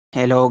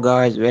Hello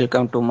guys,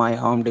 welcome to my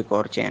home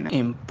decor channel.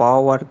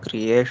 Empower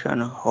creation,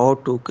 how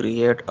to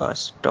create a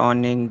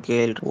stunning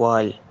gale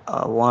wall,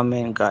 a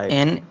woman guide,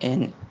 and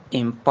an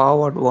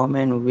empowered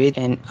woman with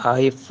an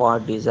eye for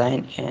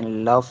design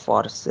and love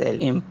for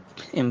self.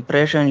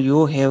 Impression,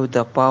 you have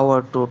the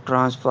power to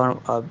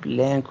transform a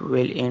blank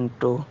wall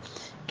into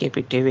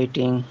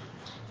captivating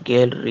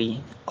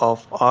gallery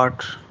of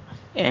art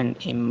and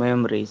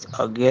memories.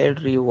 A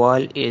gallery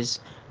wall is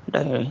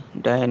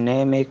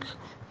dynamic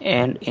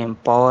and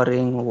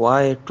empowering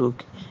way to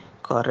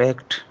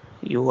correct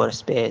your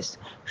space,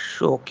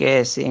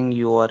 showcasing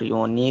your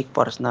unique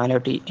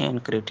personality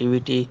and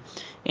creativity.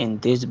 In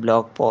this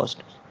blog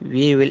post,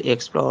 we will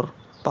explore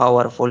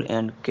powerful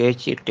and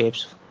catchy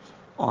tips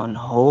on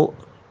how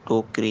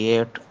to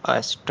create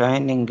a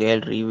stunning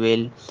gallery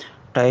wall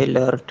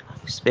tailored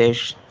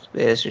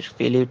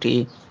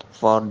specifically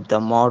for the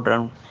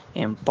modern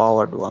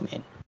empowered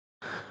woman.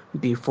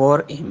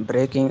 Before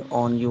embarking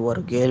on your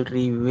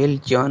gallery, will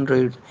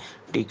generally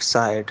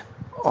decide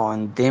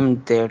on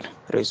them that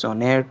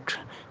resonate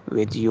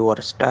with your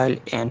style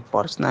and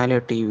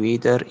personality,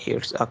 whether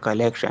it's a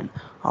collection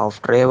of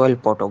travel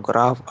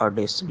photograph, a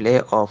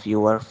display of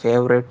your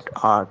favorite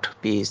art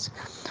piece,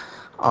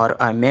 or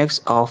a mix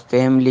of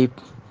family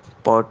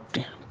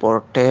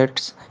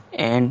portraits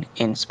and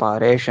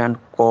inspiration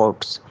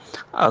quotes.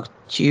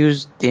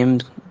 Choose them,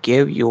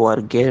 give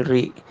your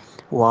gallery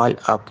wall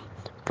a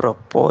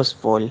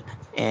purposeful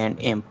and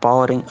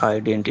empowering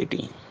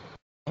identity.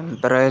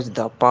 Embrace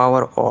the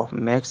power of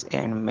mix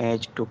and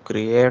match to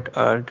create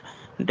a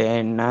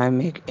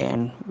dynamic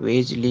and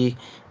visually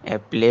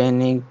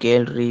appealing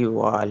gallery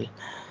wall.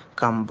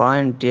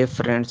 Combine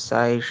different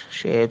size,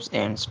 shapes,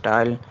 and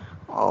style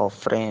of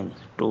frame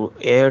to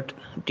add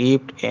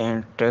depth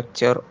and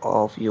texture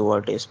of your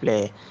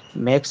display.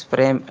 Mix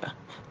frame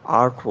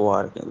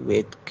artwork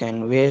with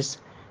canvas,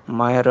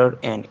 mirror,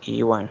 and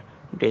even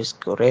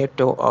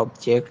decorative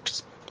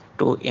objects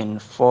to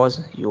enforce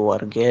your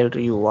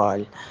gallery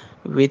wall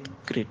with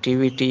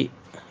creativity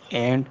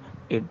and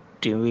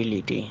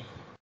individuality.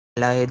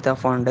 Lay the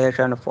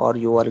foundation for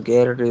your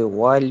gallery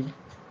wall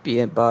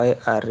by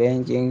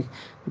arranging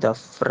the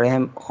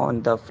frame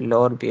on the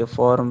floor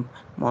before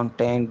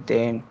mounting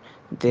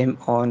them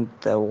on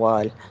the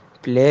wall.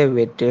 Play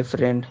with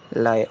different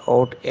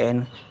layout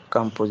and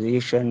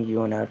composition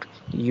unit.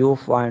 You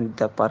find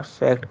the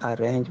perfect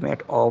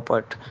arrangement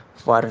opt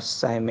for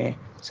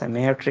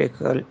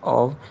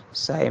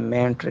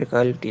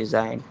symmetrical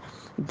design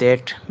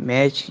that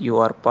match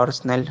your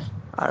personal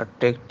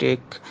artistic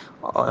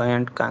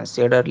and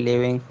consider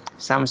leaving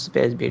some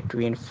space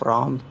between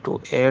from to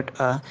add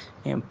a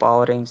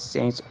empowering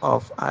sense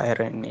of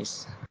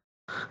ironies.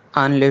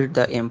 Unleash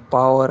the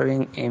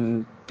empowering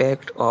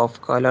impact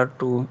of color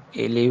to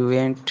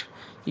elevate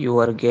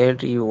your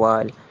gallery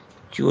wall.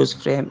 Choose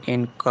frame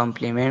in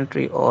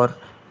complementary or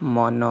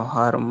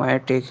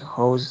monochromatic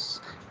house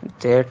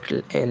that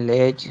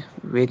align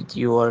with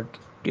your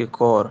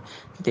decor.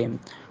 Them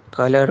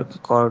color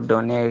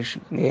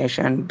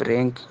coordination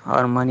bring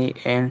harmony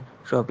and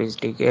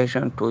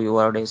sophistication to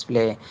your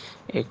display,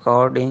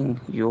 according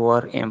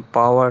your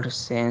empowered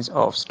sense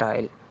of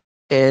style.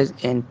 As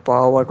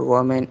empowered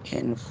women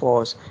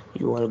enforce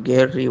your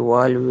gallery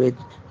wall with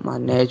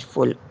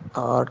manageful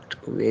art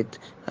with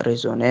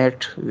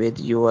resonate with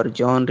your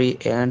genre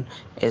and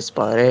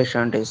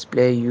inspiration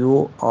display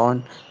you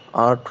on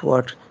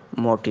artwork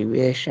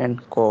motivation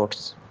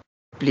quotes.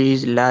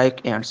 Please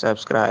like and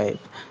subscribe.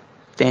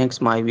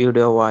 Thanks my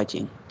video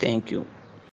watching. Thank you.